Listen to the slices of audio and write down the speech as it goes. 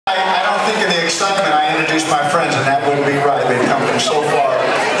I think in the excitement, I introduced my friends, and that wouldn't be right. They've come from so far.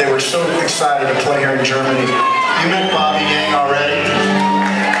 They were so excited to play here in Germany. You met Bobby Yang already.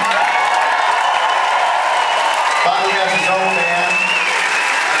 Bobby has his own band.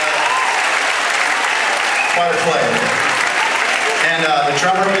 Quite a player. And the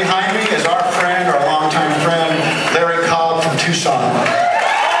drummer behind me is our friend, our longtime friend, Larry Cobb from Tucson.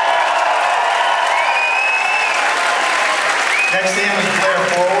 Next to him is Blair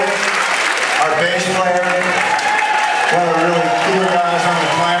Forward, our bass player, one of the really cool guys on the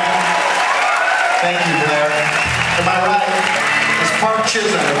planet. Thank you, Blair. To my right is Park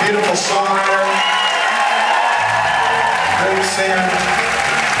Chisholm, a beautiful songwriter, great singer,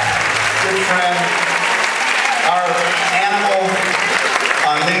 good friend. Our animal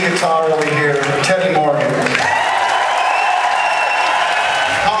on lead guitar over here, Teddy Morgan.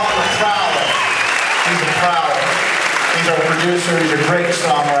 Call him the Prowler. He's a Prowler. He's our producer. He's a great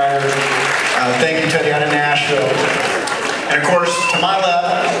songwriter. Thank you, Teddy, out of Nashville. And of course, to my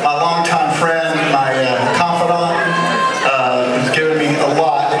left, my longtime friend, my confidant, who's given me a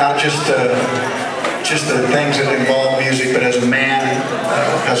lot, not just the things that involve music, but as a man,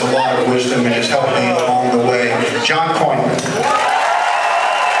 has a lot of wisdom and has helped me along the way. John Coyne.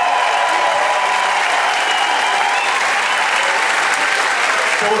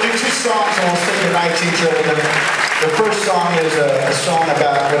 So we'll do 2 songs and we'll say goodnight to each other. The first song is a song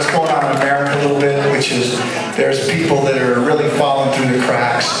about what's going on in America a little bit, which is there's people that are really falling through the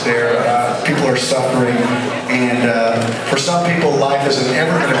cracks. People are suffering, and for some people, life isn't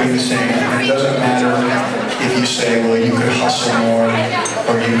ever going to be the same. And it doesn't matter if you say, well, you could hustle more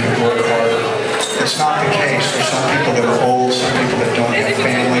or you could work harder. It's not the case. There's some people that are old, some people that don't have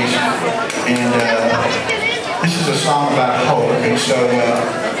families, and this is a song about hope. And so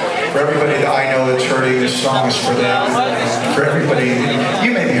for everybody that I know that's hurting, this song is for them. For everybody,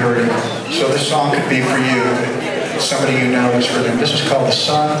 you may be hurting, so this song could be for you. Somebody you know is for them. This is called The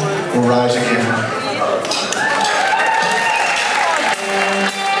Sun Will Rise Again.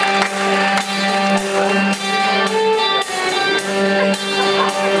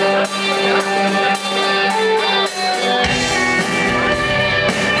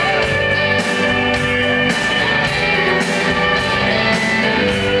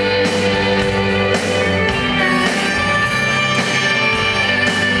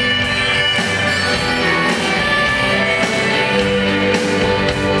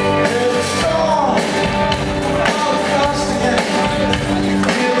 Storm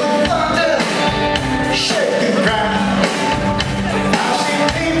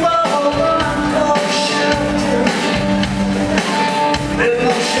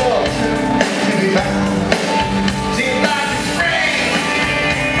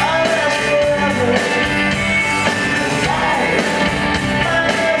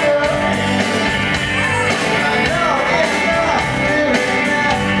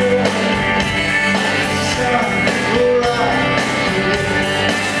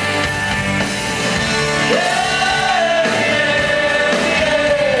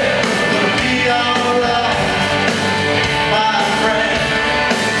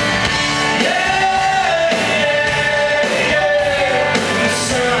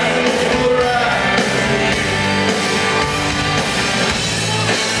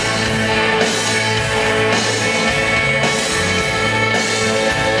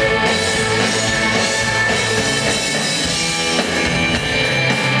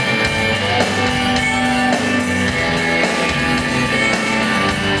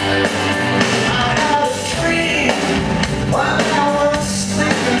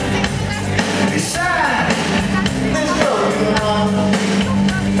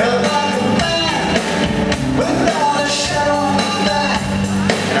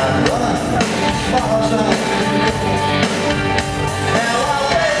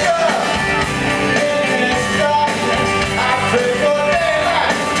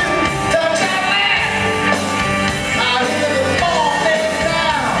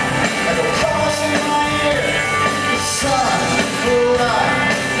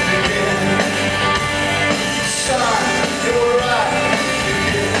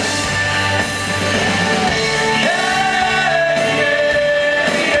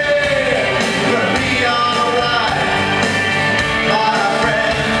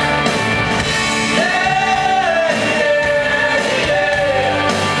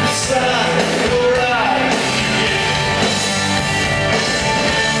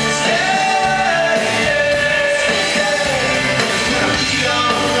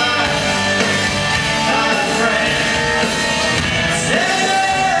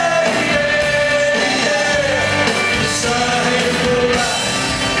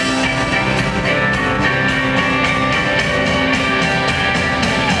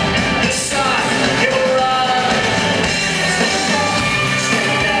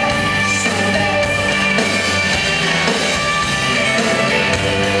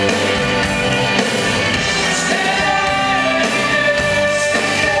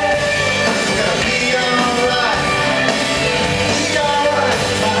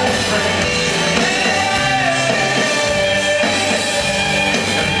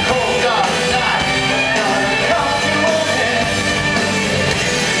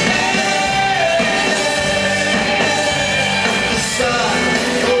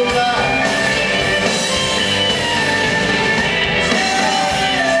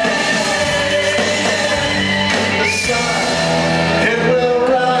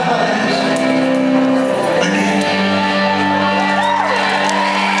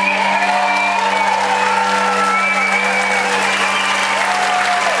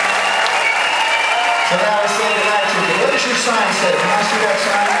So now we say goodnight to you. What does your sign say? Can I see that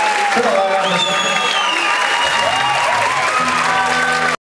sign? Come on.